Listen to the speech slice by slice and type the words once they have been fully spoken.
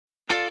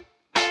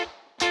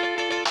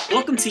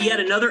Welcome to yet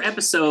another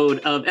episode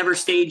of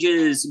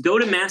Everstage's Go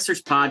to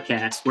Masters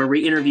podcast, where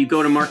we interview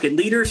go-to-market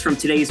leaders from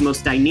today's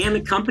most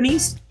dynamic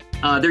companies.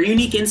 Their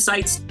unique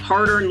insights,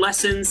 hard-earned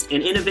lessons,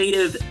 and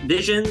innovative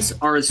visions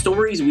are the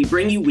stories we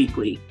bring you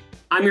weekly.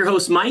 I'm your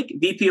host, Mike,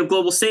 VP of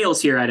Global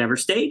Sales here at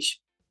Everstage.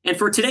 And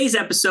for today's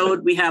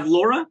episode, we have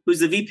Laura, who's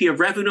the VP of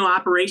Revenue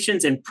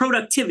Operations and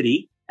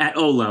Productivity at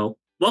Olo.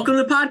 Welcome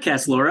to the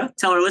podcast, Laura.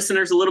 Tell our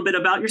listeners a little bit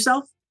about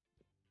yourself.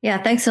 Yeah,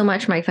 thanks so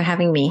much, Mike, for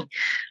having me.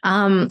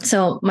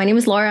 So my name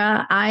is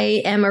Laura.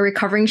 I am a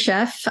recovering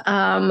chef,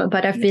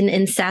 but I've been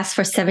in SaaS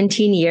for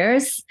 17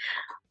 years.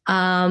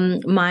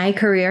 My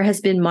career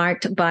has been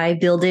marked by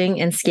building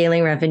and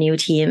scaling revenue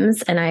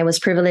teams, and I was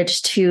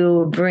privileged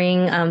to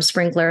bring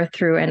Sprinkler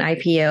through an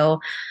IPO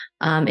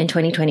in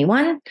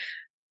 2021.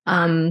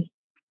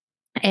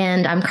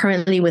 And I'm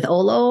currently with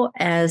Olo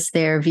as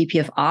their VP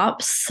of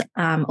Ops.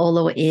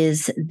 Olo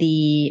is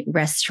the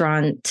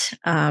restaurant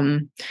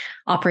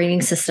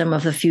operating system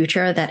of the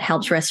future that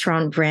helps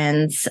restaurant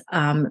brands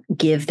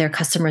give their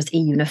customers a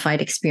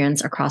unified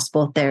experience across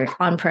both their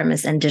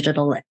on-premise and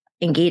digital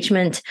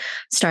engagement,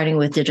 starting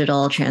with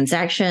digital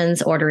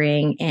transactions,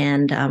 ordering,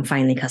 and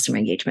finally customer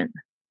engagement.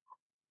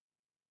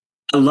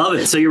 I love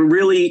it. So you're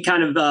really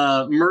kind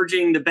of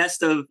merging the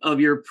best of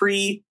your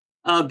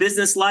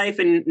business life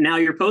and now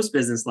your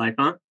post-business life,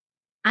 huh?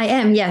 I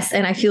am, yes.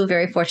 And I feel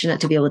very fortunate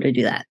to be able to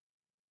do that.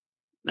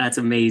 That's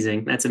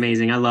amazing. That's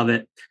amazing. I love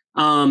it.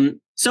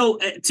 So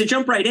to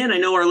jump right in, I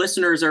know our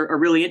listeners are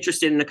really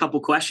interested in a couple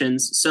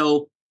questions.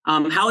 So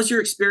how has your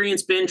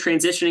experience been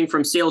transitioning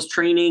from sales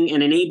training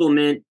and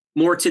enablement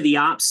more to the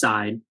ops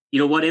side? You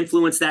know, what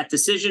influenced that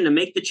decision to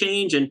make the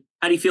change, and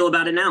how do you feel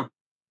about it now?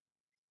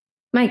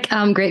 Mike,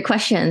 great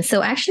question.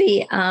 So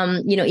actually,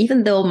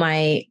 even though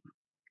my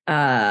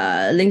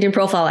LinkedIn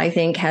profile, I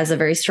think, has a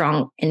very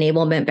strong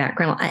enablement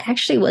background, I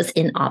actually was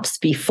in ops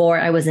before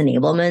I was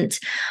enablement.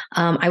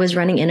 I was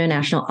running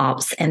international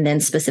ops and then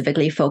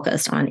specifically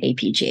focused on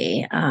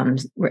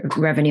APJ,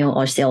 revenue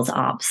or sales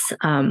ops.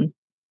 And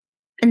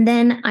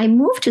then I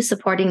moved to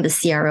supporting the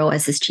CRO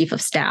as his chief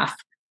of staff.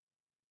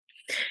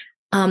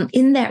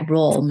 In that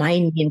role,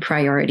 my main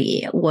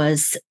priority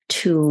was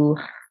to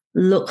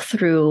look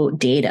through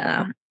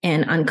data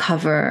and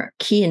uncover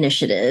key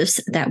initiatives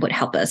that would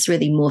help us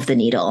really move the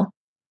needle.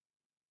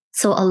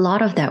 So a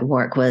lot of that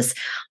work was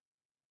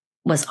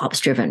ops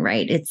driven,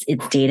 right?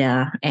 It's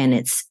data and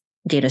it's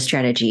data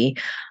strategy.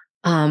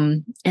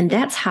 And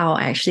that's how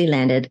I actually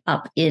landed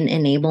up in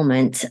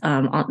enablement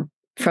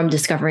from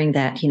discovering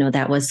that,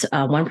 that was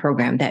one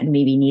program that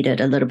maybe needed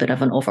a little bit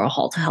of an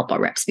overhaul to help our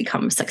reps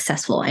become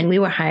successful. And we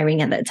were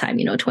hiring at that time,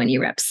 20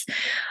 reps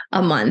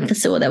a month.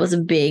 So that was a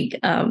big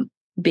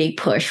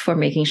push for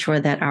making sure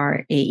that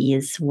our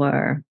AEs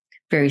were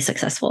very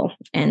successful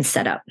and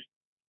set up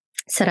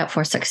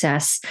for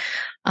success.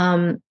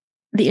 The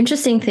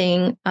interesting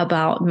thing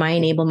about my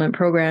enablement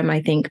program,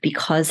 I think,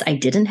 because I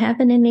didn't have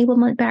an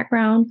enablement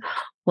background,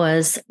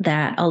 was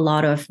that a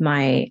lot of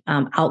my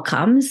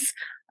outcomes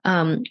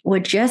were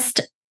just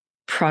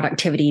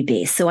productivity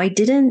based. So I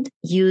didn't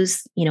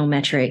use,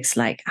 metrics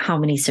like how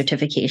many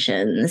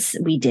certifications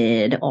we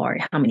did or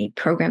how many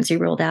programs we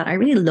rolled out. I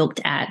really looked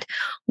at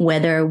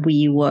whether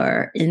we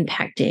were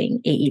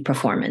impacting AE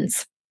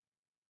performance.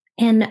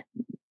 And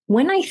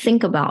when I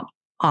think about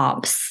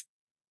ops,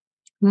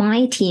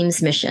 my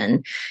team's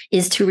mission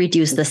is to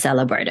reduce the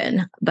seller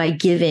burden by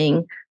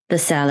giving the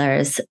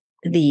sellers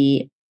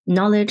the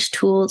knowledge,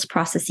 tools,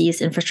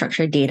 processes,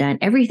 infrastructure, data, and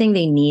everything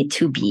they need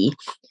to be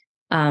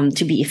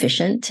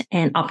efficient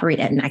and operate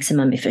at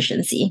maximum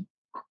efficiency.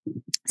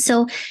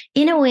 So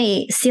in a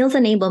way, sales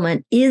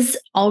enablement is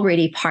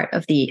already part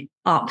of the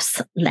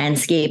ops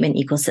landscape and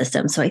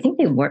ecosystem. So I think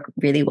they work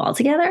really well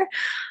together.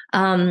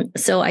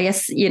 So I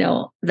guess,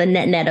 the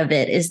net of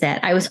it is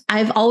that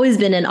I've always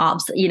been in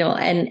ops,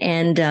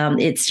 and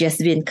it's just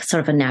been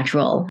sort of a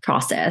natural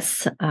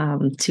process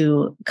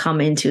to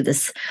come into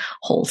this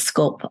whole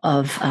scope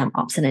of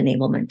ops and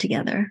enablement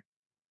together.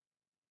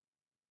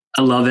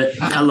 I love it.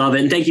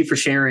 And thank you for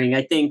sharing.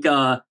 I think,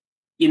 I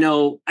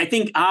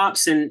think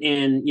ops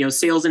and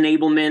sales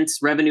enablements,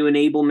 revenue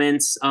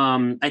enablements,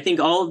 I think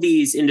all of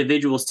these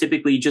individuals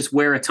typically just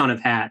wear a ton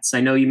of hats.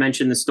 I know you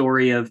mentioned the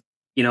story of,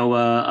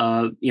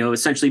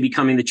 essentially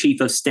becoming the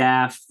chief of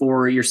staff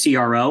for your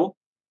CRO.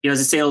 As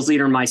a sales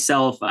leader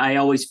myself, I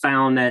always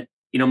found that,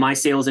 my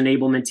sales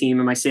enablement team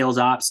and my sales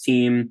ops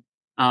team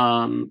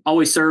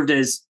always served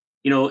as,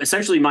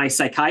 essentially my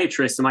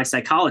psychiatrist and my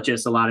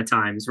psychologist a lot of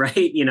times,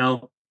 right?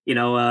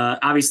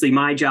 Obviously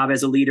my job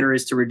as a leader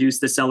is to reduce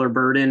the seller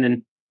burden.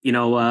 And,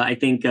 I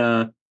think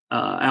I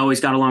always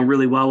got along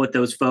really well with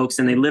those folks,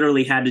 and they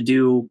literally had to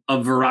do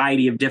a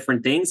variety of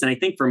different things. And I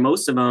think for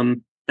most of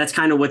them, that's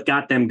kind of what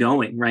got them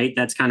going, right?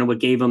 That's kind of what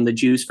gave them the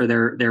juice for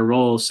their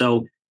role.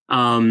 So,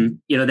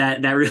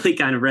 that really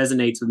kind of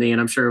resonates with me,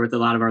 and I'm sure with a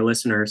lot of our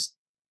listeners.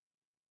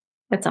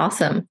 That's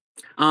awesome.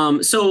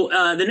 So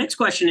the next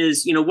question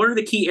is, what are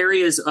the key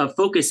areas of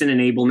focus in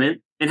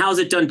enablement, and how is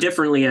it done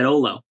differently at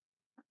Olo?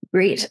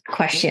 Great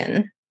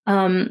question.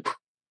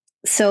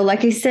 So,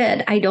 like I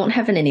said, I don't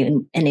have an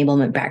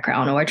enablement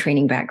background or a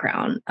training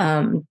background.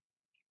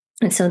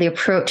 And so the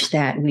approach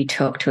that we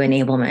took to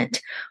enablement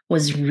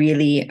was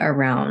really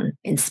around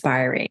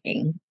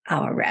inspiring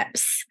our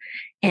reps.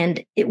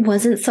 And it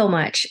wasn't so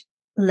much,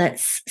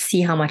 let's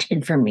see how much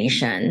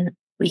information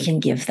we can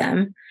give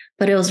them,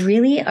 but it was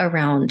really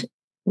around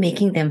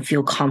making them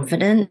feel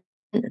confident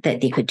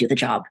that they could do the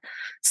job.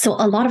 So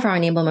a lot of our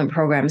enablement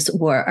programs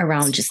were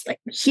around just like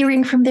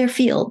hearing from their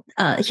field,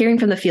 hearing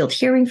from the field,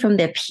 hearing from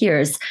their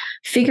peers,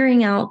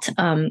 figuring out,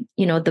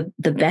 the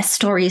best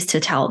stories to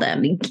tell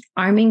them,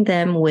 arming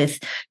them with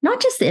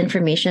not just the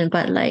information,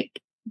 but like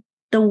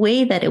the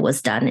way that it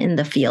was done in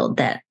the field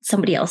that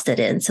somebody else did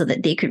it, so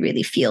that they could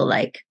really feel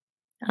like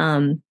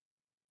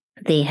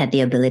they had the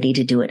ability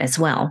to do it as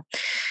well.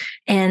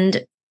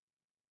 And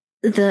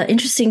the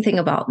interesting thing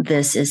about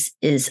this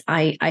is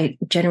I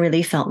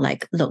generally felt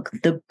like, look,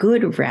 the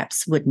good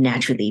reps would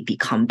naturally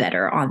become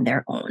better on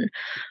their own.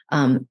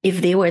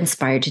 If they were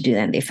inspired to do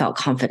that and they felt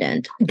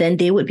confident, then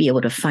they would be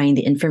able to find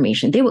the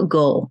information. They would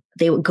go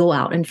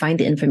out and find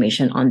the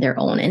information on their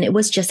own. And it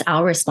was just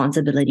our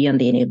responsibility on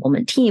the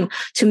enablement team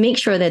to make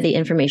sure that the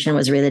information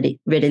was really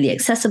readily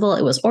accessible.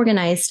 It was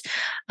organized.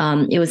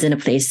 It was in a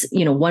place,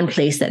 one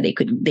place that they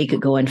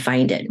could go and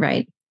find it,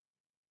 right?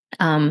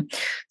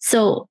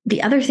 So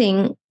the other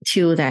thing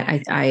too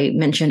that I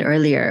mentioned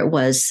earlier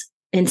was,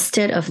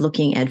 instead of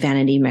looking at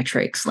vanity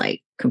metrics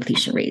like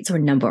completion rates or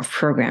number of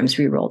programs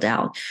we rolled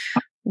out,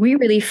 we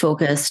really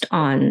focused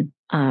on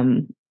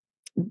an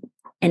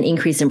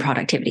increase in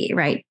productivity,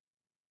 right?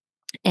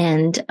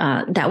 And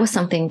that was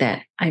something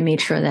that I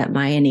made sure that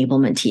my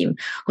enablement team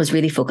was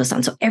really focused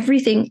on. So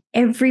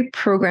every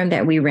program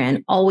that we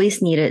ran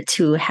always needed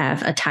to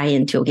have a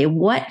tie-in to, okay,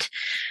 what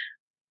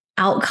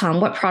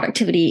actual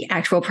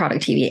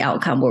productivity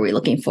outcome were we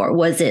looking for?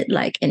 Was it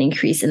like an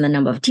increase in the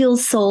number of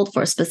deals sold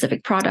for a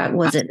specific product?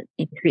 Was it an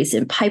increase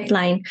in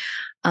pipeline?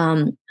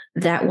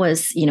 That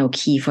was,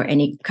 key for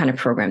any kind of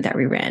program that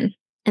we ran.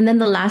 And then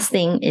the last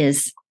thing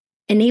is,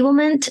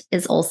 enablement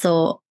is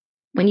also,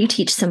 when you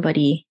teach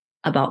somebody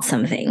about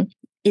something,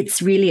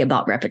 it's really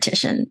about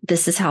repetition.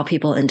 This is how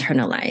people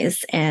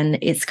internalize. And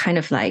it's kind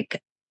of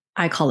like,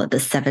 I call it the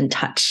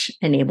 7-touch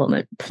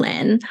enablement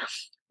plan,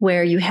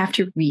 where you have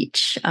to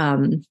reach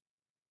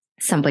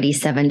somebody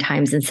 7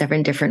 times in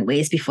 7 different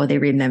ways before they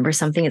remember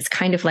something. It's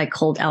kind of like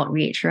cold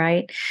outreach,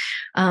 right?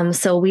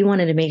 So we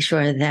wanted to make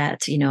sure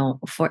that,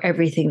 for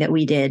everything that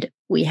we did,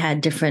 we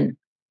had different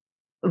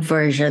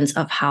versions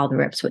of how the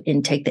reps would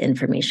intake the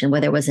information,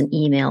 whether it was an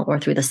email or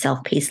through the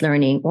self-paced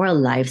learning or a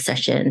live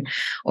session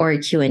or a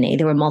Q&A.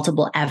 There were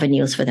multiple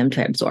avenues for them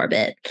to absorb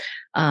it.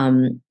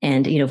 And,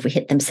 if we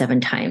hit them 7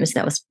 times,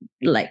 that was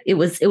like, it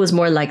was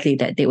more likely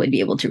that they would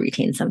be able to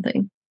retain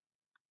something.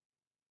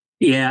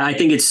 Yeah, I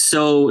think it's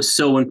so,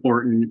 so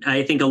important.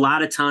 I think a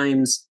lot of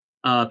times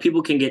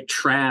people can get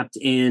trapped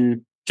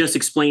in just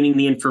explaining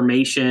the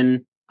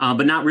information,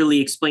 but not really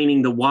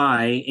explaining the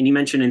why. And you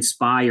mentioned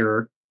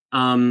inspire.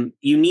 You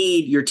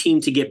need your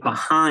team to get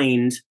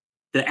behind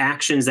the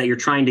actions that you're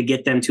trying to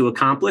get them to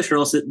accomplish, or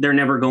else they're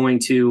never going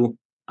to,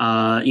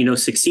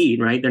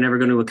 succeed, right? They're never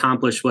going to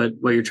accomplish what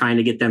you're trying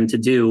to get them to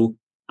do.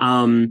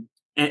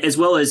 As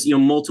well as,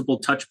 multiple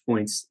touch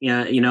points.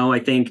 Yeah, I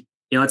think,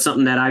 it's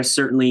something that I've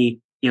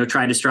certainly,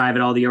 tried to strive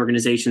at all the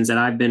organizations that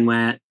I've been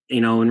at,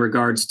 in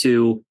regards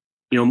to,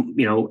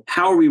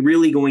 how are we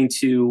really going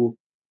to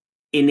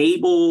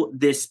enable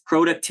this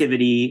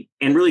productivity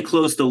and really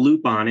close the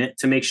loop on it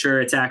to make sure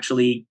it's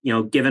actually,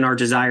 given our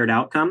desired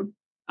outcome.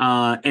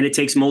 And it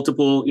takes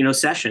multiple,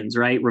 sessions,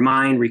 right?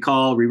 Remind,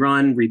 recall,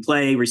 rerun,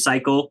 replay,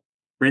 recycle,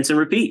 rinse and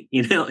repeat,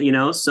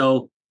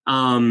 so,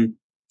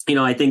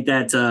 I think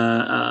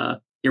that,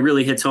 it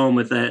really hits home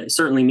with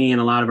certainly me and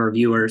a lot of our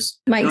viewers.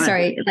 Mike,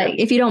 sorry, like,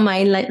 if you don't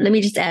mind, let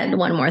me just add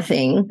one more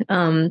thing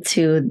to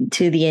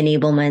the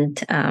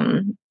enablement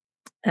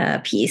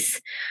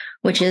piece,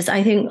 which is,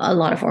 I think a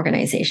lot of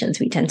organizations,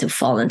 we tend to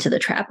fall into the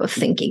trap of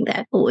thinking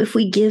that, if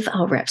we give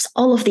our reps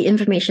all of the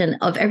information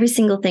of every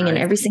single thing and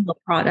every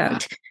single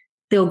product,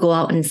 they'll go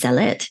out and sell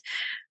it.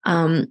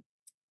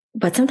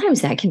 But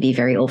sometimes that can be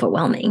very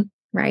overwhelming,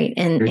 right?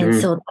 And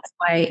so that's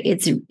why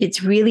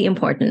it's really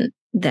important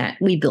that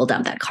we build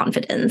up that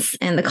confidence,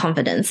 and the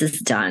confidence is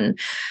done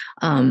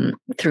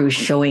through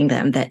showing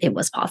them that it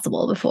was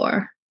possible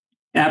before.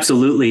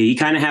 Absolutely. You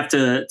kind of have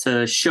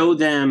to show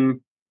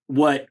them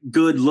what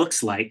good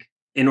looks like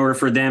in order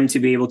for them to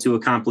be able to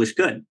accomplish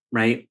good,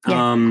 right?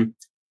 Yeah.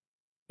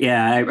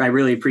 I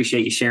really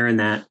appreciate you sharing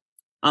that.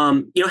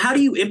 How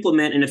do you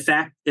implement an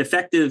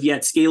effective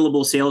yet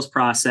scalable sales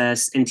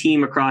process and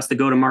team across the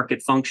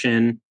go-to-market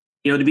function,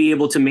 to be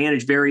able to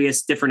manage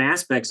various different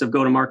aspects of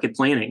go-to-market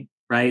planning,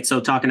 right? So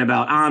talking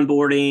about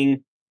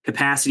onboarding,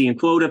 capacity and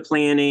quota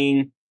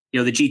planning,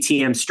 the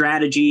GTM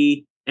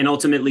strategy, and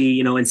ultimately,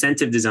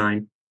 incentive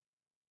design.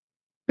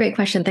 Great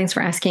question. Thanks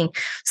for asking.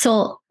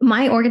 So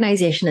my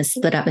organization is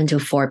split up into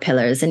 4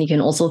 pillars, and you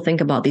can also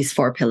think about these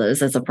 4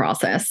 pillars as a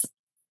process.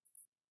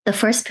 The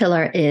first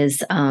pillar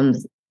is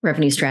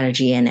revenue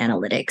strategy and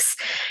analytics.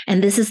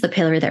 And this is the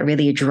pillar that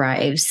really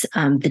drives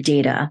the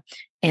data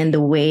and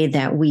the way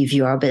that we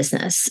view our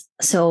business.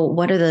 So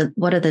what are the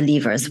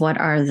levers? What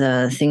are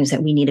the things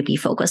that we need to be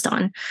focused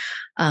on?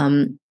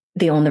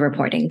 They own the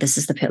reporting. This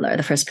is the pillar,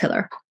 the first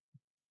pillar.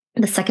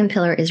 The second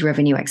pillar is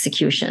revenue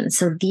execution.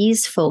 So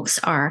these folks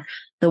are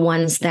the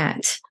ones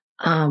that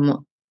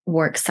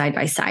work side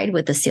by side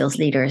with the sales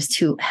leaders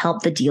to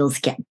help the deals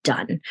get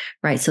done,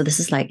 right? So this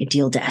is like a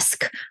deal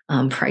desk,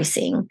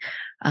 pricing,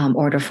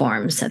 order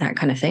forms, that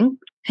kind of thing.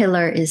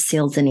 Pillar is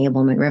sales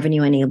enablement,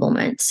 revenue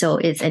enablement. So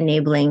it's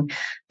enabling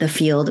the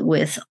field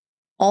with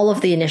all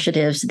of the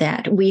initiatives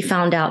that we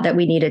found out that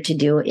we needed to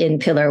do in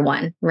pillar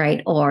 1,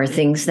 right? Or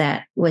things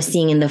that we're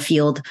seeing in the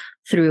field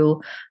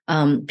through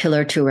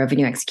pillar 2,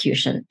 revenue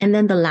execution. And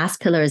then the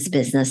last pillar is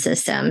business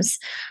systems.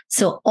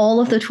 So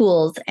all of the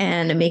tools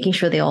and making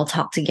sure they all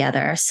talk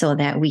together so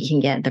that we can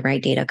get the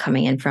right data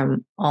coming in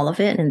from all of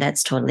it. And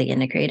that's totally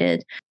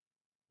integrated.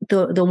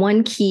 The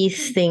one key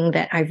thing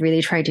that I've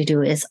really tried to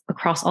do is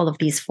across all of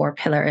these 4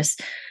 pillars,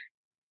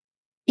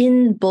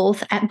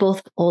 at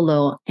both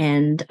Olo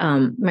and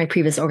my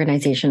previous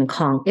organization,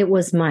 Kong, it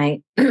was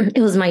my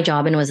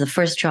job, and it was the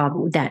first job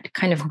that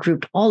kind of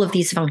grouped all of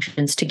these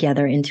functions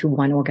together into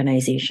one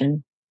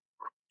organization.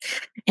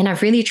 And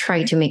I've really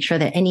tried to make sure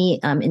that any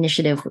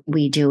initiative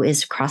we do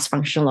is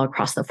cross-functional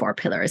across the 4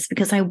 pillars,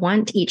 because I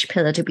want each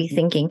pillar to be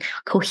thinking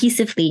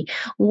cohesively,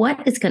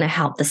 what is going to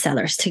help the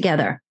sellers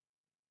together?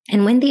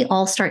 And when they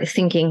all start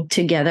thinking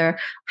together,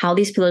 how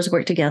these pillars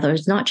work together,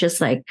 it's not just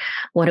like,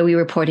 what are we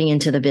reporting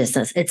into the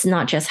business? It's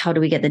not just how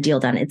do we get the deal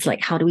done? It's like,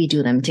 how do we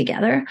do them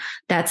together?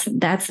 That's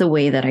the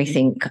way that I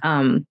think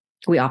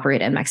we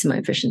operate at maximum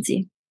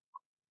efficiency.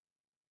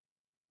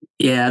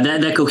 Yeah,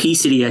 that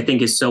cohesivity I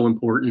think is so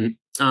important.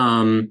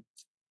 And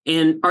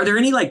are there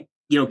any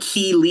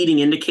key leading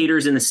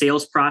indicators in the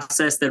sales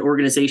process that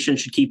organizations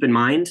should keep in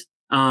mind?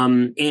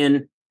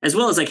 And as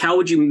well as how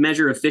would you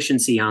measure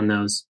efficiency on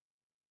those?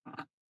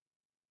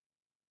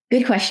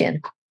 Good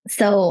question.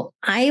 So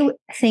I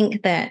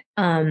think that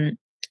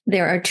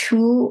there are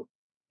 2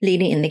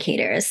 leading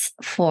indicators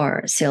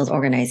for sales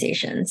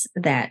organizations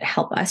that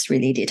help us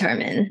really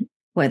determine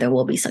whether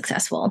we'll be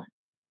successful.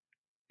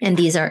 And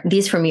these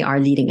for me are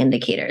leading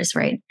indicators,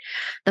 right?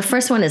 The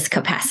first one is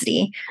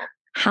capacity.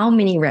 How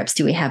many reps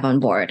do we have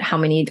on board? How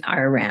many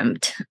are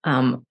ramped?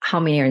 How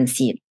many are in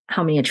seat?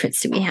 How many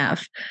attrits do we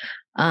have?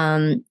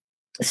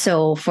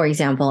 So, for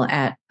example,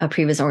 at a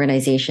previous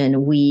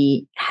organization,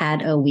 we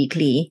had a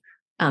weekly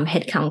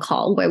headcount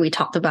call where we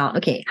talked about,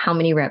 okay, how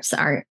many reps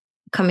are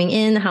coming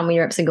in? How many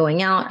reps are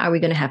going out? Are we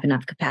going to have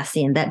enough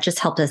capacity? And that just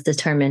helped us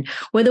determine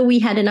whether we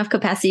had enough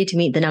capacity to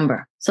meet the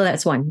number. So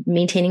that's one,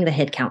 maintaining the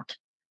headcount.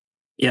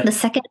 Yep. The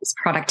second is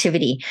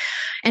productivity.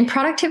 And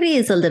productivity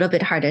is a little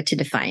bit harder to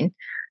define.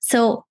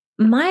 So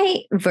my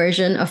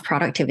version of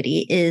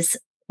productivity is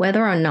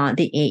whether or not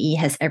the AE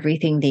has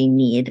everything they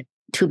need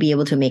to be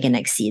able to make and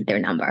exceed their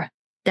number.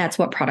 That's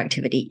what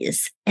productivity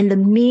is. And the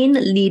main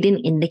leading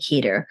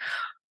indicator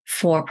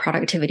for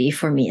productivity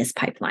for me is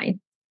pipeline.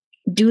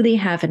 Do they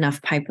have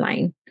enough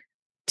pipeline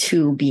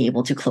to be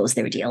able to close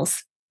their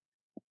deals?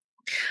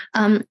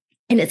 And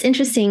it's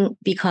interesting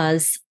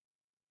because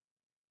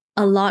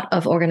a lot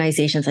of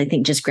organizations, I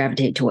think, just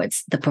gravitate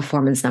towards the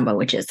performance number,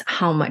 which is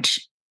how much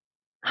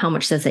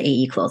does the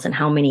AE close and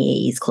how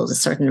many AEs close a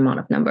certain amount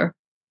of number.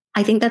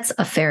 I think it's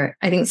a fair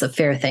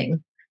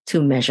thing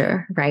to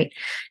measure, right?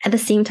 At the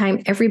same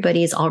time,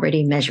 everybody is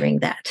already measuring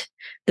that.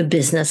 The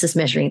business is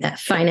measuring that.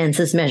 Finance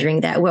is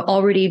measuring that. We're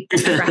already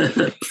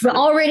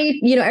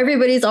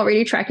everybody's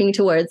already tracking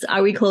towards,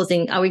 are we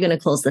going to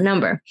close the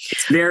number?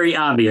 It's very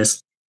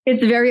obvious.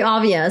 It's very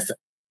obvious.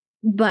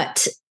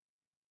 But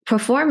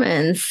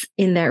performance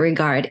in that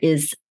regard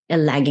is a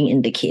lagging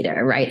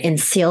indicator, right? And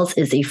sales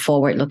is a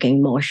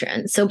forward-looking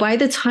motion. So by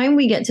the time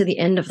we get to the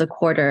end of the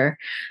quarter,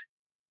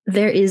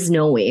 there is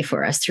no way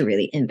for us to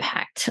really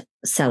impact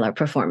seller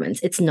performance.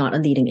 It's not a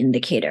leading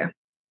indicator.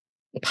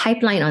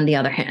 Pipeline, on the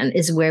other hand,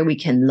 is where we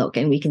can look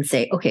and we can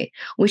say, okay,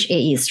 which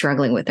AE is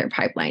struggling with their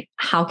pipeline?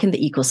 How can the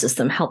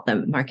ecosystem help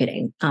them?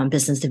 Marketing,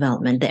 business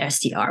development, the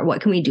SDR.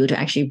 What can we do to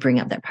actually bring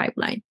up their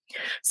pipeline?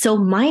 So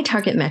my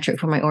target metric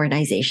for my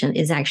organization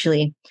is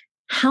actually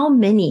how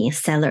many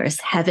sellers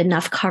have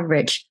enough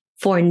coverage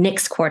for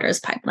next quarter's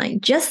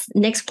pipeline, just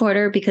next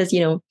quarter, because,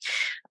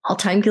 all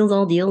time kills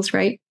all deals,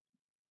 right?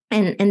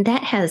 And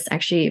that has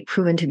actually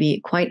proven to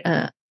be quite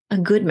a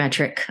good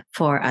metric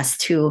for us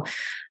to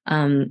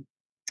lean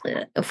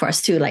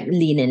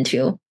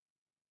into.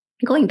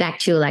 Going back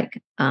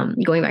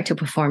to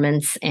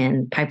performance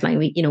and pipeline,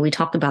 we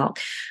talked about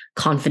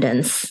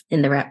confidence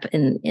in the rep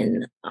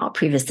in our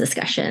previous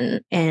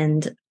discussion.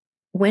 And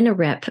when a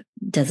rep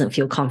doesn't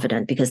feel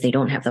confident because they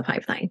don't have the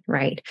pipeline,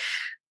 right,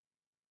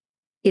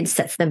 it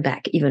sets them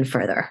back even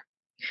further.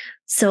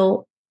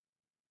 So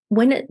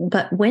when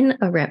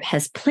a rep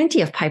has plenty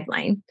of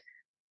pipeline,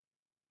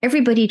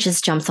 everybody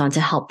just jumps on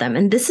to help them.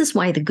 And this is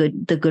why the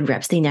good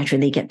reps, they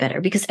naturally get better,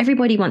 because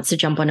everybody wants to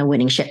jump on a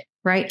winning ship,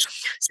 right?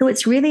 So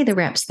it's really the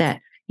reps that,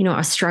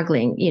 are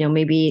struggling.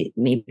 Maybe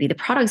the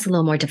product's a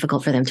little more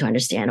difficult for them to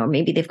understand, or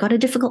maybe they've got a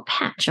difficult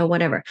patch or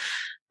whatever.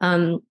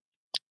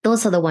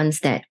 Those are the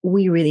ones that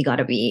we really got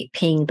to be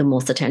paying the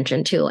most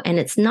attention to. And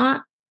it's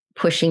not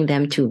pushing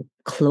them to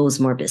close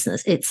more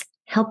business. It's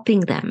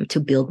helping them to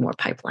build more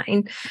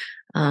pipeline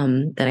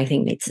that I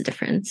think makes a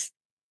difference.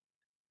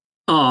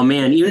 Oh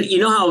man, you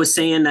know how I was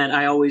saying that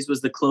I always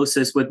was the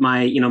closest with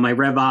my my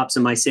rev ops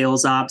and my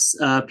sales ops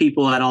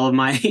people at all of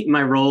my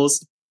my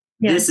roles.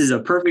 Yeah. This is a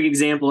perfect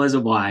example as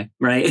of why,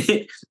 right?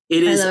 It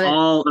is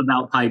all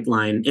about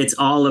pipeline. It's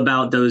all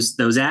about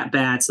those at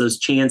bats, those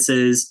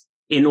chances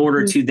in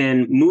order to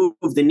then move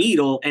the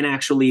needle and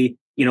actually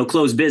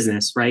close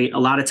business, right? A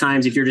lot of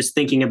times, if you're just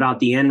thinking about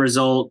the end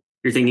result,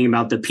 you're thinking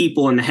about the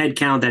people and the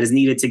headcount that is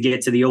needed to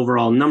get to the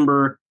overall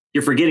number.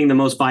 You're forgetting the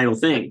most vital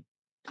thing.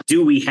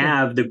 Do we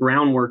have the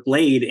groundwork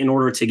laid in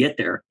order to get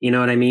there? You know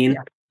what I mean?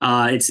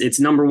 Yeah. It's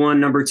number one,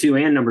 number two,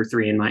 and number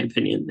three, in my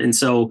opinion. And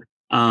so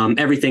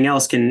everything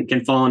else can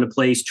fall into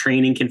place.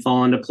 Training can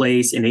fall into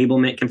place.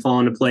 Enablement can fall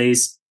into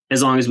place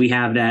as long as we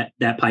have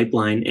that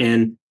pipeline.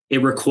 And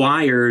it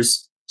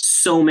requires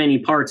so many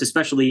parts,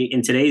 especially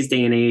in today's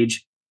day and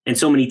age, and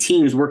so many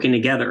teams working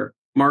together.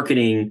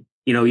 Marketing,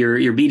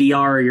 your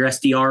BDR, your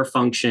SDR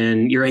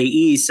function, your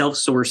AE,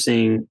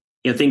 self-sourcing,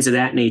 things of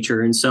that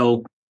nature. And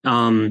so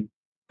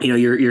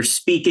you're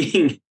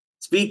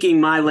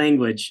speaking my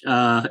language,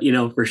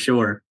 for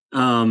sure.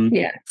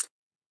 Yeah.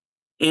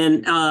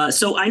 And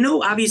so I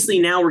know obviously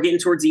now we're getting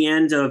towards the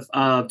end of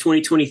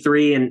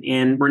 2023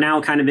 and we're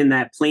now kind of in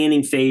that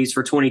planning phase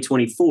for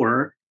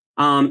 2024.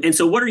 And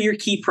so what are your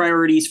key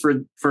priorities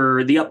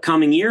for the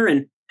upcoming year,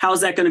 and how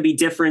is that going to be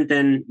different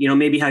than,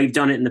 maybe how you've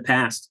done it in the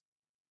past?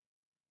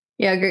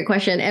 Yeah, great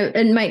question.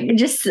 And Mike,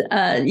 just,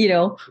 I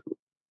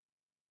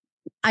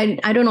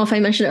don't know if I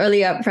mentioned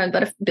earlier up front,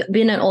 but I've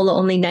been at Olo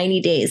only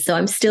 90 days. So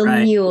I'm still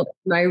new in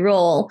my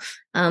role.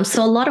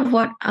 So a lot of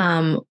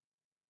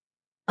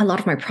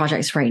my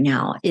projects right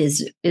now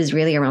is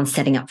really around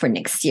setting up for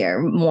next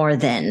year more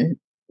than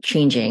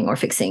changing or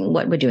fixing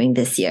what we're doing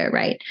this year,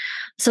 right?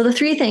 So the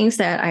three things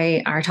that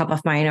are top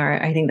of mind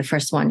are, I think the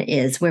first one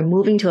is we're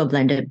moving to a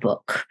blended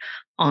book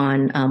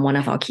on one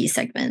of our key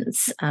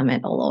segments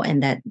at Olo.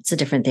 And that's a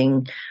different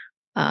thing.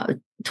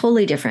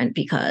 Totally different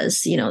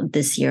because,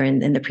 this year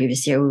and the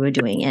previous year, we were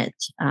doing it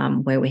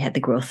where we had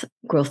the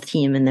growth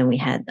team and then we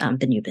had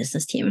the new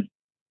business team.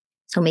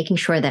 So making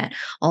sure that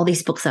all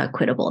these books are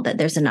equitable, that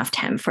there's enough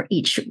time for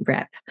each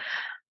rep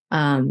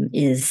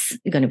is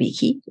going to be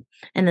key.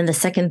 And then the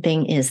second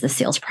thing is the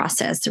sales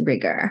process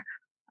rigor.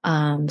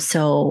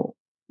 So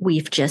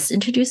we've just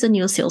introduced a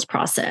new sales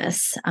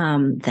process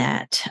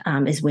that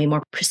is way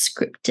more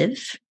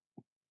prescriptive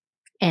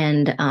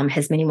and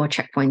has many more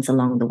checkpoints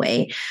along the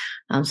way.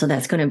 So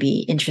that's going to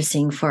be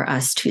interesting for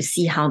us to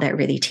see how that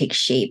really takes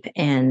shape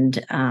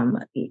and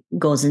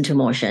goes into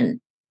motion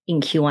in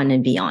Q1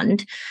 and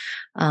beyond.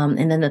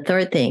 And then the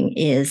third thing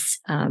is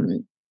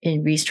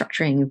in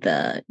restructuring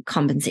the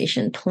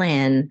compensation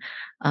plan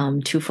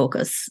to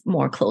focus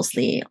more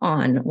closely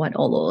on what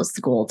Olo's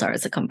goals are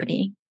as a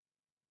company.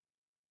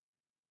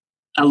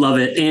 I love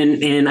it.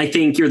 And I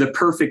think you're the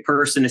perfect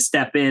person to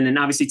step in and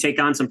obviously take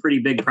on some pretty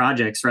big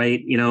projects,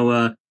 right?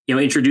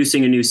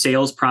 Introducing a new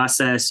sales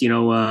process,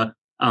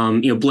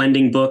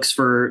 blending books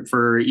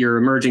for your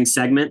emerging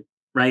segment,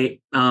 right?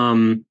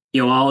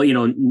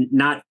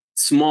 Not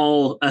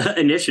small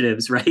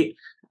initiatives, right?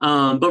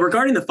 But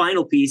regarding the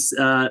final piece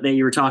that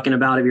you were talking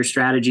about of your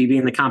strategy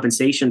being the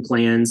compensation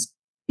plans,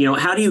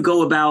 how do you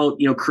go about,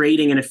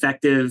 creating an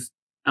effective,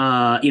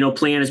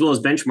 plan as well as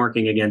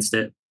benchmarking against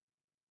it?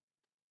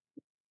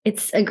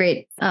 It's a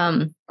great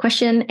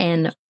question.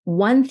 And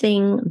one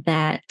thing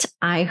that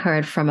I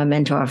heard from a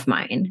mentor of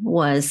mine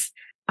was,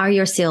 are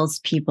your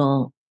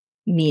salespeople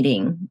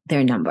meeting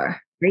their number?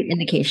 Great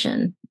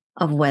indication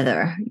of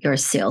whether your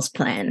sales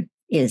plan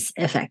is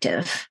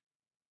effective.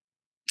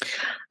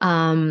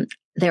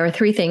 There are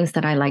three things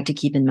that I like to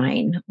keep in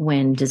mind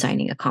when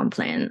designing a comp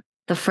plan.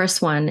 The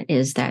first one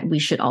is that we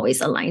should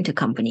always align to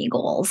company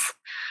goals.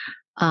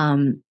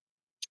 And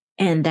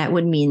that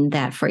would mean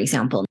that, for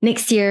example,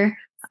 next year,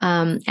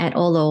 at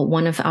Olo,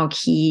 one of our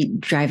key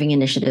driving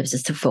initiatives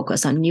is to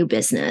focus on new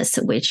business,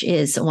 which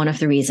is one of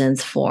the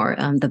reasons for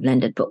the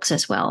blended books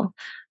as well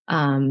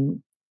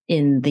in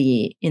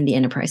the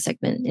enterprise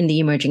segment, in the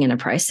emerging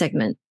enterprise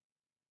segment.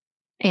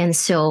 And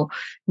so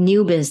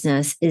new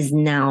business is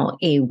now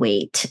a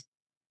weight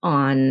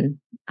on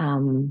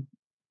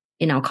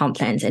in our comp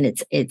plans, and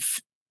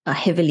it's a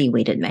heavily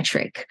weighted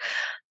metric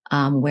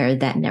where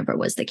that never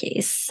was the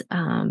case.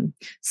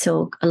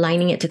 So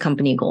aligning it to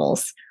company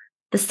goals.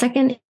 The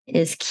second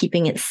is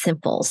keeping it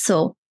simple.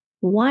 So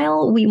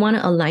while we want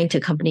to align to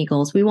company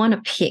goals, we want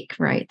to pick,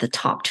 right, the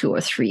top 2 or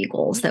 3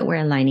 goals that we're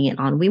aligning it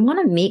on. We want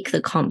to make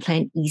the comp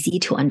plan easy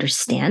to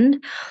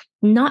understand,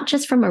 not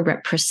just from a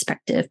rep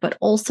perspective, but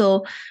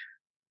also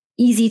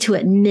easy to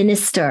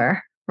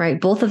administer, right?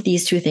 Both of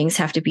these two things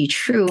have to be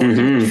true.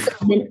 And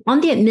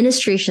on the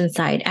administration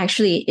side,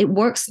 actually, it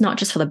works not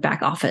just for the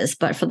back office,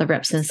 but for the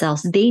reps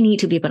themselves. They need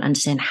to be able to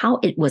understand how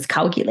it was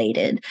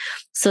calculated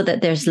so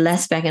that there's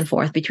less back and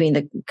forth between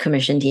the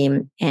commission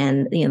team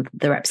and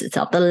the reps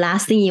itself. The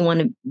last thing you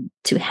want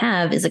to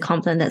have is a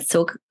comp plan that's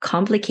so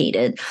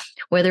complicated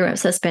where the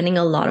reps are spending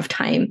a lot of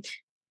time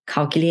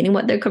calculating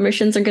what their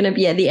commissions are going to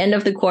be at the end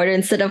of the quarter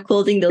instead of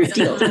closing those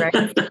deals,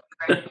 right?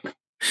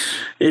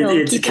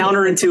 It's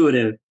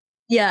counterintuitive.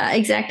 Yeah,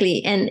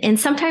 exactly. And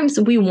sometimes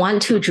we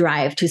want to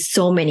drive to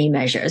so many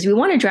measures. We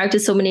want to drive to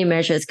so many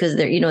measures because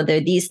there are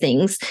these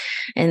things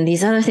and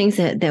these other things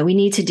that we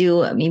need to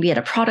do, maybe at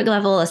a product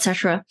level,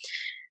 etc.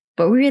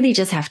 But we really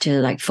just have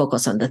to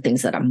focus on the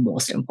things that are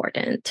most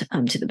important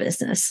to the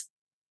business.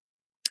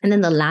 And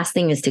then the last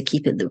thing is to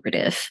keep it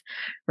lucrative,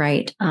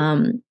 right?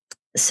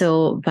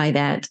 So by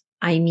that,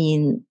 I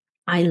mean,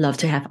 I love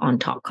to have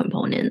on-top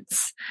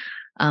components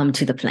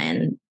to the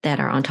plan that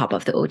are on top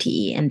of the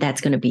OTE. And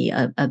that's going to be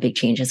a big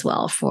change as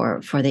well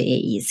for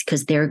the AEs,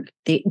 because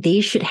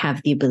they should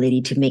have the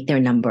ability to make their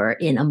number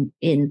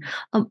in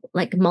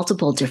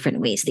multiple different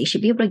ways. They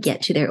should be able to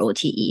get to their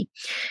OTE.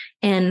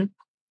 And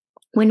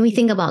when we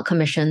think about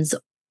commissions,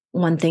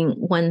 one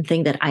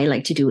thing that I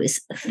like to do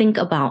is think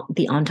about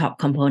the on-top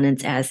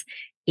components as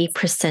a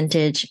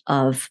percentage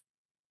of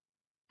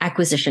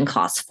acquisition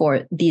costs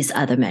for these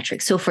other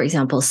metrics. So for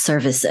example,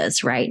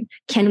 services, right?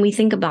 Can we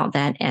think about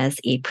that as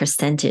a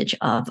percentage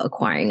of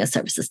acquiring a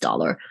services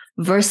dollar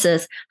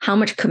versus how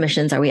much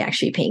commissions are we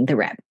actually paying the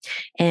rep?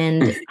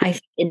 And I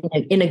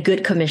in a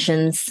good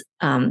commissions,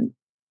 in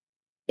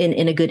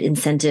a good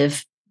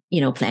incentive,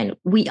 plan,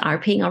 we are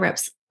paying our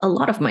reps a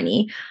lot of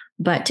money,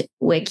 but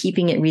we're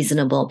keeping it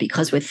reasonable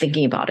because we're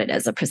thinking about it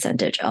as a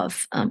percentage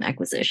of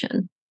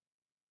acquisition.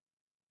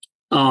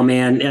 Oh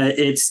man,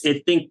 I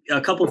think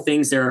a couple of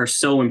things there are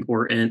so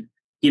important.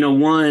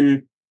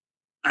 One,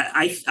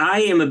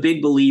 I am a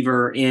big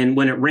believer in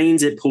when it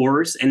rains, it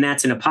pours, and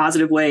that's in a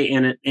positive way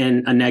and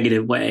in a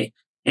negative way.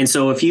 And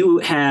so if you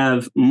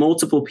have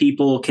multiple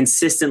people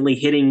consistently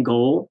hitting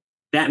goal,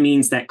 that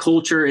means that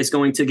culture is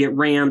going to get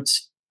ramped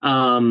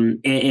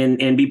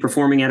and be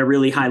performing at a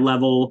really high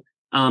level,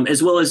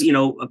 as well as,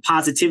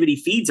 positivity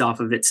feeds off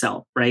of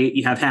itself, right?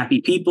 You have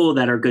happy people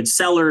that are good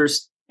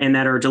sellers and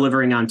that are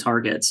delivering on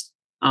targets.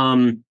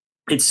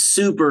 It's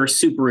super,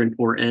 super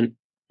important,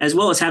 as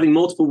well as having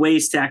multiple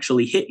ways to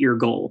actually hit your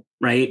goal,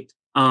 right?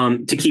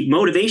 To keep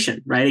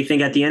motivation, right? I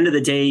think at the end of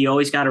the day, you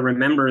always got to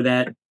remember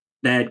that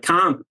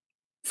comp,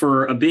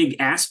 for a big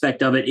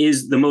aspect of it,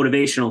 is the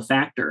motivational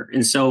factor.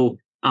 And so,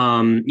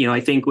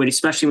 I think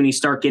especially when you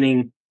start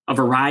getting a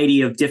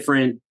variety of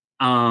different,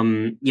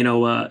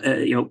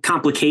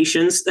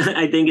 complications,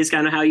 I think is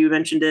kind of how you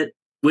mentioned it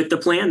with the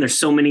plan. There's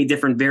so many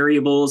different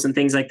variables and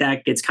things like that.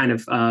 It gets kind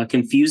of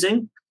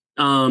confusing.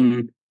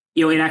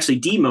 It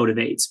actually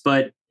demotivates.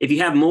 But if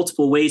you have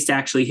multiple ways to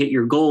actually hit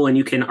your goal and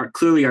you can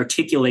clearly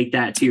articulate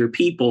that to your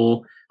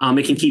people,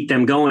 it can keep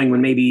them going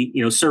when maybe,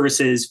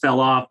 services fell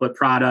off, but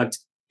product,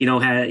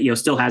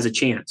 still has a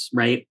chance,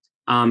 right?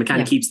 It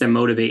kind of keeps them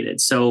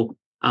motivated. So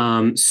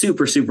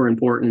super, super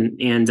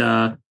important.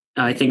 And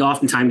I think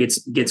oftentimes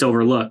gets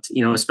overlooked,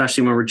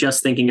 especially when we're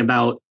just thinking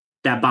about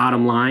that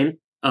bottom line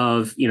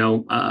of,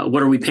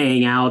 what are we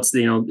paying out?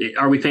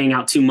 Are we paying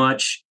out too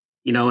much?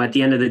 At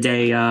the end of the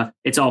day,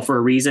 it's all for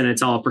a reason.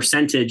 It's all a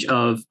percentage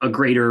of a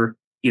greater,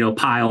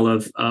 pile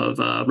of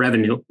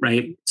revenue,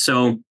 right?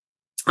 So,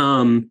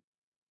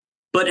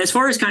 but as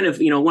far as kind of,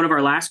 one of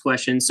our last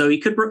questions, so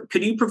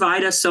could you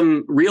provide us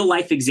some real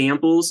life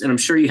examples, and I'm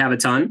sure you have a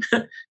ton,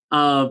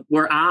 of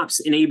where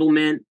ops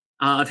enablement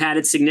have had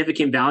its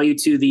significant value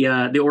to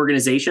the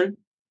organization?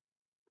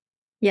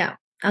 Yeah,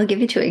 I'll give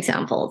you 2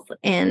 examples,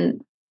 and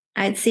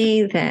I'd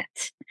say that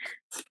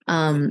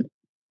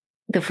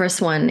the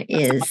first one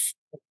is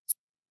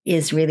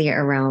really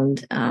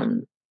around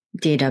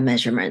data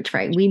measurement,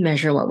 right? We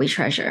measure what we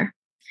treasure.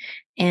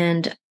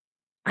 And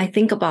I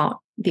think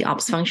about the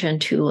ops function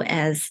too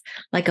as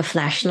like a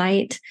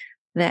flashlight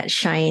that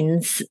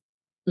shines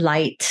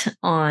light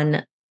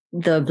on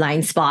the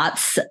blind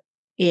spots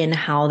in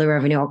how the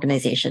revenue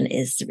organization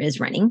is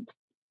running.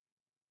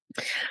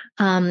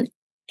 And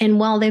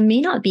while there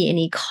may not be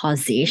any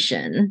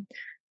causation,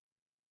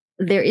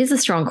 there is a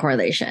strong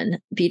correlation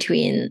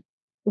between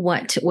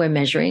what we're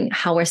measuring,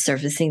 how we're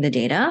surfacing the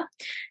data,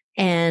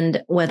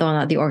 and whether or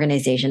not the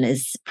organization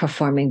is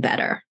performing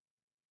better.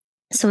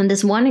 So in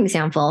this one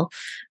example,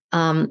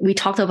 we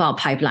talked about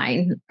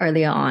pipeline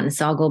earlier on,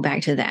 so I'll go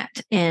back to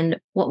that. And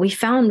what we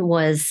found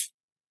was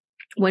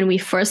when we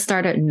first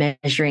started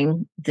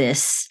measuring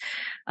this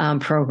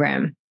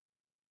program,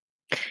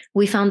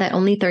 we found that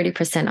only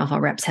 30% of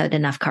our reps had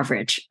enough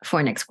coverage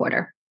for next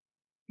quarter.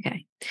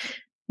 Okay.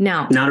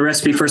 Now, not a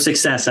recipe for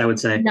success, I would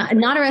say.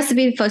 Not a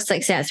recipe for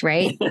success,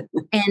 right?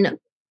 And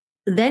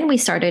then we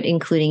started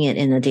including it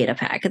in a data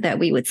pack that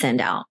we would send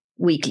out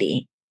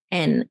weekly.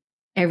 And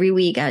every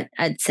week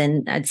I'd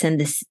send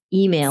this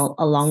email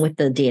along with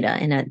the data,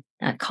 and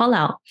call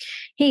out,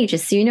 hey,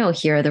 just so you know,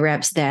 here are the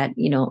reps that,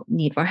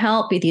 need more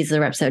help. These are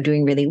the reps that are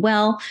doing really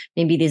well.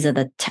 Maybe these are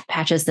the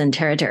patches and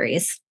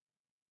territories.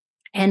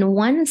 And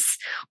once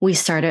we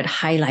started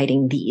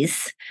highlighting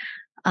these,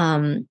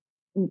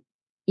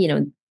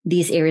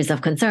 these areas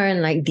of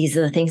concern, like these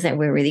are the things that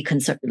we're really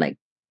concerned, like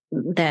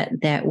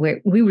that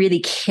we really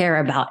care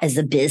about as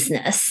a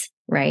business,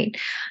 right?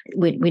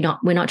 We're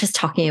not just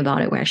talking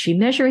about it. We're actually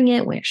measuring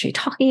it. We're actually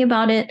talking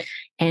about it,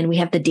 and we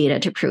have the data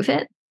to prove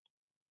it.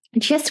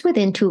 Just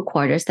within 2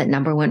 quarters, that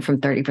number went from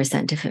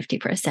 30% to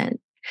 50%.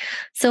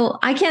 So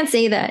I can't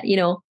say that,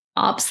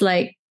 ops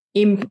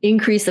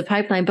increase the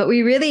pipeline, but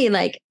we really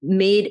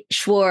made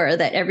sure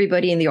that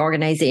everybody in the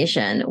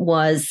organization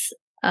was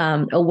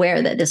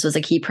aware that this was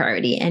a key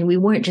priority, and we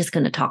weren't just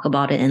going to talk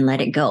about it and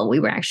let it go. We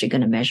were actually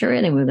going to measure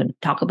it, and we were going to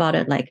talk about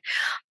it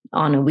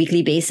on a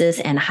weekly basis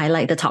and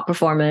highlight the top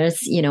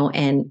performers,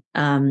 and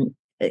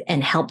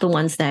help the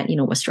ones that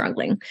were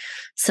struggling.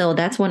 So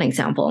that's one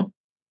example.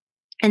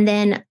 And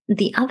then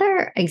the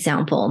other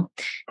example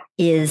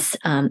is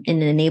an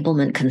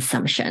enablement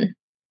consumption.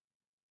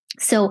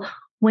 So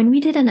when we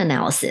did an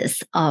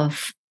analysis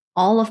of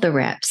all of the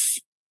reps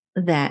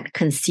that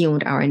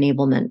consumed our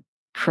enablement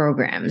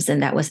programs,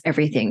 and that was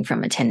everything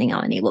from attending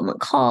our enablement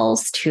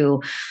calls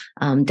to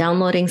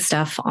downloading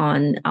stuff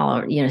on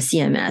our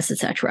CMS,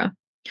 etc.,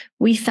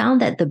 we found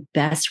that the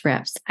best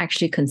reps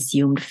actually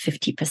consumed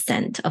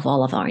 50% of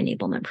all of our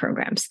enablement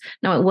programs.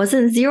 Now, it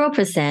wasn't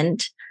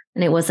 0%.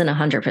 And it wasn't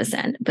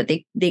 100%, but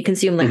they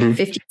consumed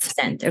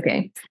 50%.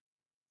 Okay.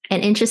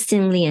 And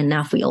interestingly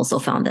enough, we also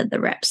found that the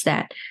reps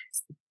that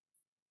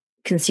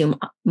consume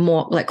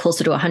more,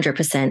 closer to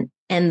 100%,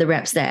 and the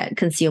reps that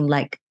consume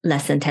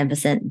less than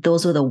 10%,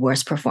 those were the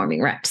worst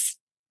performing reps.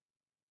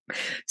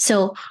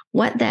 So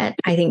what that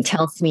I think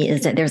tells me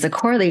is that there's a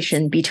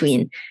correlation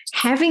between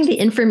having the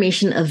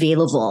information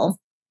available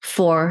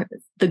for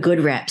the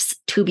good reps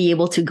to be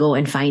able to go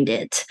and find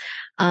it,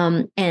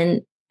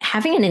 and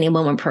having an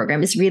enablement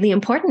program is really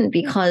important,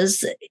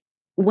 because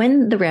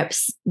when the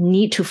reps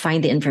need to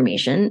find the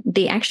information,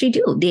 they actually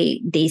do.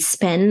 They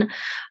spend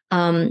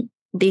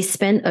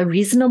a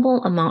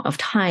reasonable amount of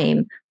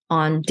time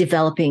on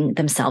developing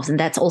themselves, and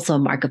that's also a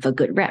mark of a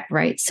good rep,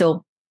 right?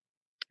 So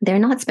they're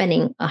not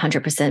spending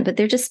 100%, but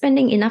they're just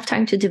spending enough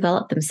time to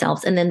develop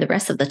themselves, and then the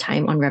rest of the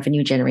time on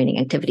revenue generating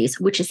activities,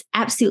 which is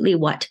absolutely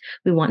what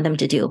we want them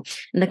to do.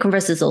 And the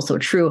converse is also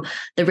true.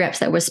 The reps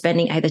that were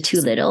spending either too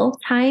little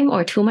time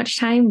or too much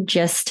time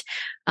just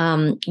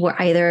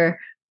were either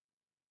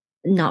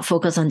not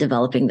focused on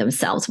developing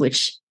themselves,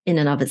 which in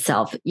and of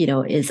itself,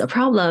 is a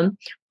problem,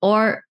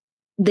 or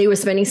they were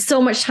spending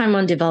so much time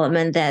on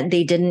development that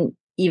they didn't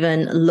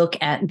even look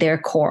at their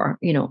core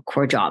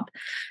job.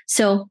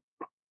 So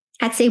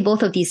I'd say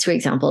both of these 2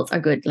 examples are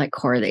good,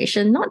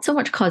 correlation, not so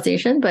much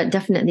causation, but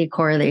definitely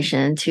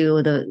correlation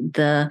to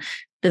the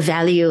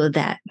value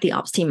that the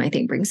ops team, I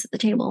think, brings to the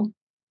table.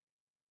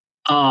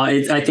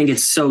 I think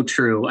it's so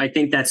true. I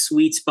think that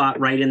sweet spot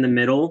right in the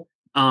middle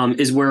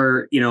is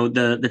where,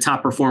 the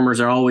top performers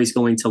are always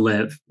going to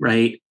live,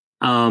 right?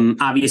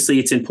 Obviously,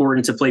 it's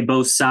important to play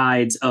both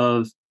sides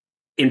of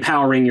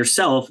empowering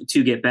yourself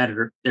to get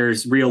better.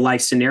 There's real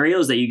life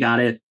scenarios that you got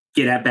to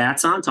get at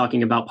bats on,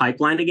 talking about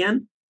pipeline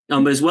again.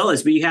 As well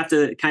as, but you have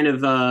to kind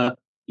of,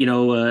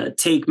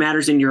 take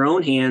matters in your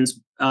own hands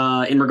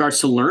in regards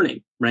to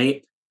learning,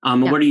 right?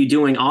 What are you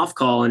doing off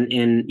call,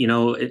 and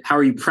how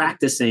are you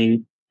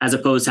practicing, as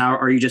opposed to how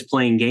are you just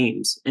playing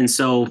games? And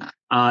so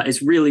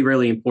it's really,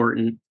 really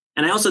important.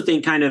 And I also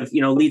think kind of,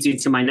 leads you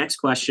to my next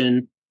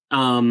question,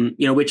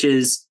 which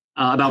is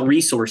about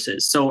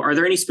resources. So are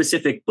there any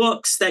specific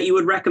books that you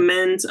would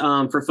recommend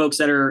for folks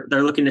that are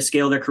looking to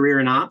scale their career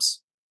in ops?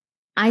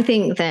 I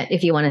think that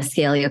if you want to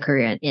scale your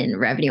career in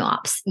revenue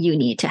ops, you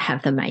need to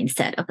have the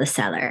mindset of the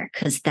seller,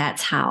 because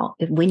that's how,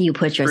 when you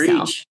put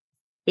yourself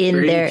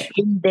in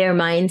their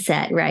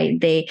mindset,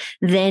 right?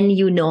 Then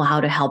you know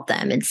how to help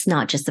them. It's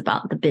not just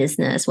about the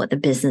business, what the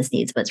business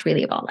needs, but it's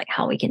really about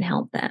how we can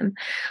help them.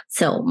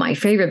 So my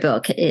favorite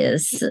book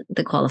is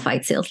The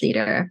Qualified Sales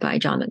Leader by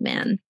John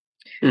McMahon.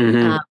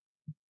 Mm-hmm.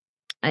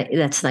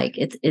 That's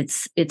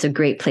it's a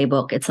great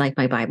playbook. It's like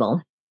my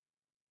Bible.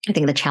 I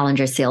think the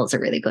Challenger Sale is a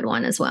really good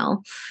one as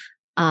well.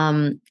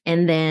 And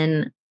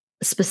then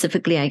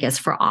specifically, I guess,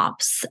 for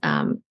ops,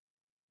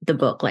 the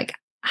book,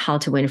 How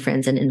to Win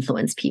Friends and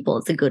Influence People,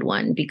 is a good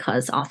one,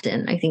 because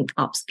often I think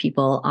ops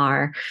people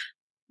are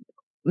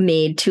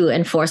made to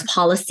enforce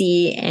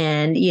policy,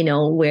 and,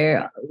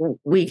 where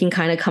we can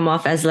kind of come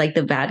off as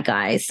the bad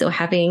guys. So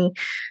having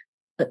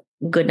a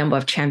good number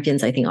of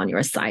champions, I think, on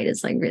your side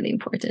is really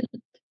important.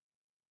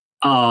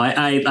 Oh,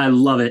 I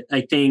love it. I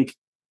think,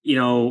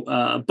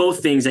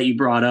 both things that you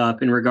brought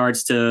up in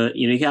regards to,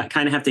 you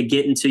kind of have to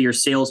get into your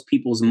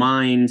salespeople's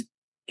mind,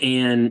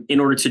 and in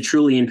order to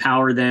truly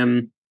empower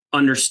them,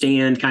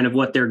 understand kind of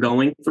what they're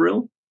going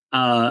through,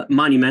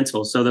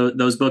 monumental. So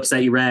those books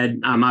that you read,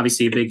 I'm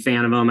obviously a big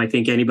fan of them. I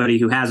think anybody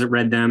who hasn't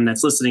read them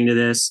that's listening to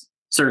this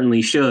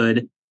certainly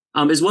should,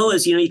 as well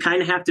as, you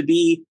kind of have to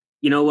be,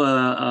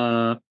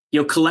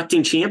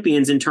 collecting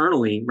champions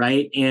internally,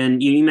 right?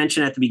 And you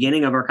mentioned at the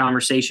beginning of our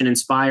conversation,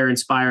 inspire,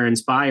 inspire,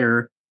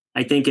 inspire.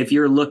 I think if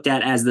you're looked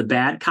at as the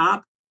bad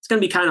cop, it's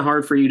going to be kind of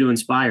hard for you to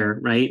inspire,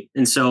 right?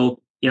 And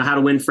so, how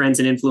to win friends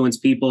and influence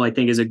people, I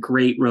think, is a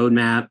great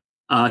roadmap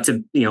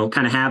to,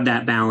 kind of have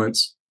that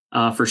balance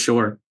for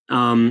sure.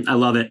 I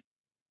love it.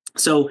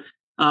 So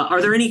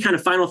are there any kind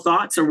of final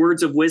thoughts or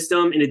words of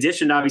wisdom, in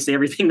addition to obviously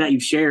everything that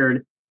you've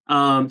shared,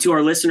 to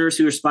our listeners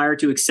who aspire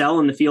to excel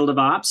in the field of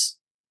ops?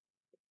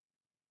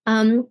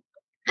 I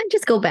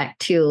just go back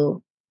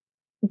to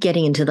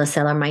getting into the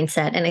seller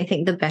mindset. And I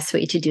think the best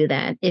way to do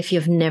that, if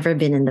you've never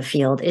been in the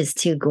field, is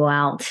to go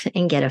out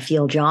and get a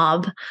field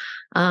job.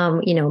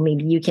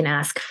 Maybe you can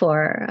ask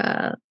for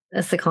a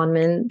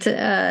secondment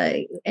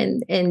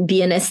and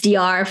be an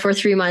SDR for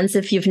 3 months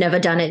if you've never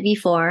done it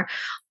before.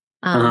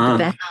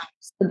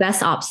 The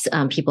best ops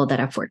people that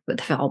I've worked with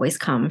have always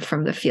come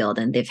from the field,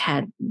 and they've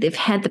had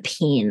the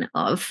pain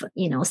of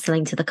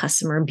selling to the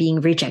customer,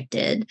 being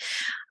rejected,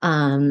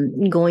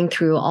 going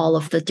through all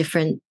of the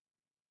different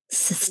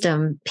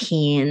system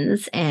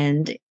pains,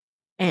 and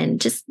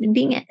just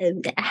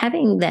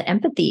having that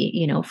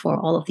empathy, for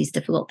all of these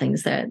difficult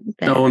things that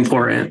so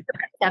important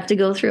have to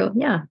go through.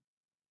 Yeah.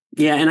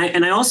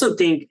 And I also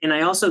think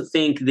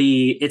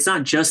it's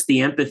not just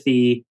the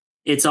empathy.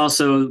 It's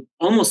also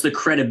almost the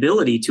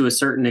credibility to a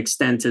certain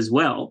extent as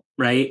well,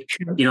 right?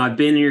 Sure. I've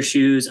been in your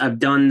shoes, I've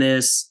done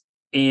this,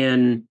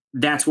 and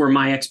that's where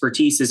my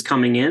expertise is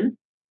coming in.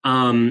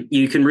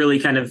 You can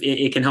really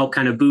it can help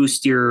kind of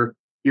boost your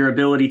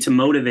ability to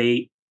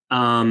motivate,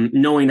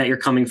 knowing that you're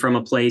coming from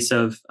a place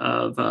of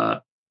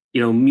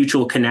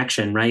mutual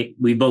connection, right?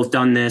 We've both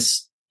done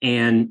this,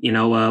 and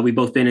we've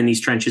both been in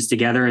these trenches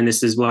together, and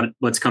this is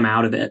what's come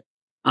out of it.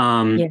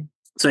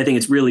 So I think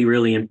it's really,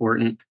 really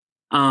important.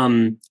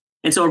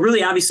 And so I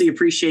really obviously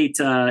appreciate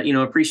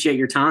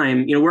your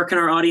time. Where can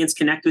our audience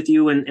connect with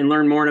you and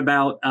learn more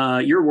about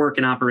your work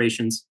and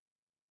operations?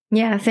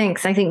 Yeah,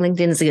 thanks. I think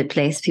LinkedIn is a good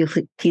place.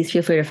 Please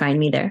feel free to find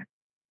me there.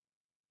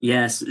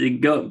 Yes,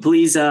 go.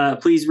 Please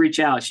reach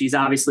out. She's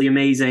obviously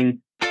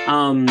amazing.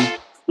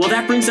 Well,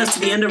 that brings us to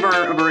the end of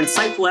our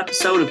insightful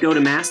episode of Go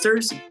to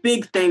Masters.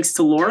 Big thanks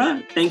to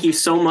Laura. Thank you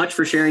so much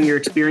for sharing your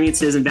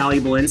experiences and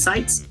valuable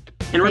insights.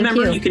 And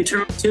remember, you can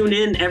tune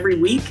in every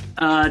week,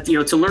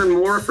 to learn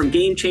more from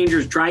game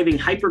changers driving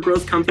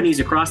hyper-growth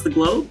companies across the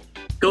globe.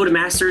 Go to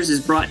Masters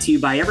is brought to you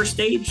by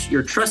Everstage,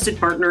 your trusted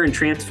partner in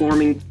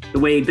transforming the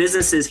way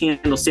businesses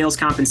handle sales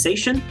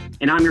compensation.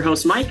 And I'm your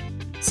host, Mike,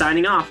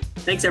 signing off.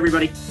 Thanks,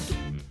 everybody.